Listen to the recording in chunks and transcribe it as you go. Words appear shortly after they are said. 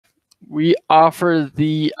We offer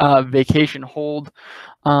the vacation hold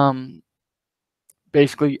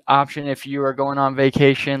basically option. If you are going on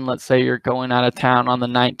vacation, let's say you're going out of town on the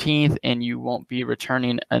 19th and you won't be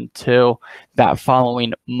returning until that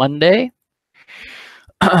following Monday,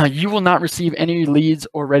 you will not receive any leads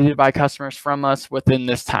or ready to buy customers from us within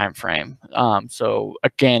this time frame. So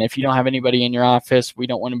again, if you don't have anybody in your office, we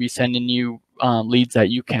don't want to be sending you leads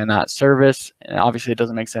that you cannot service. And obviously it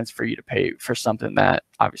doesn't make sense for you to pay for something that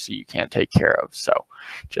obviously you can't take care of. So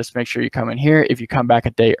just make sure you come in here. If you come back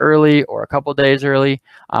a day early or a couple days early,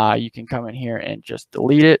 you can come in here and just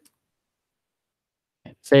delete it,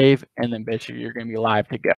 save, and then basically you're going to be live to go.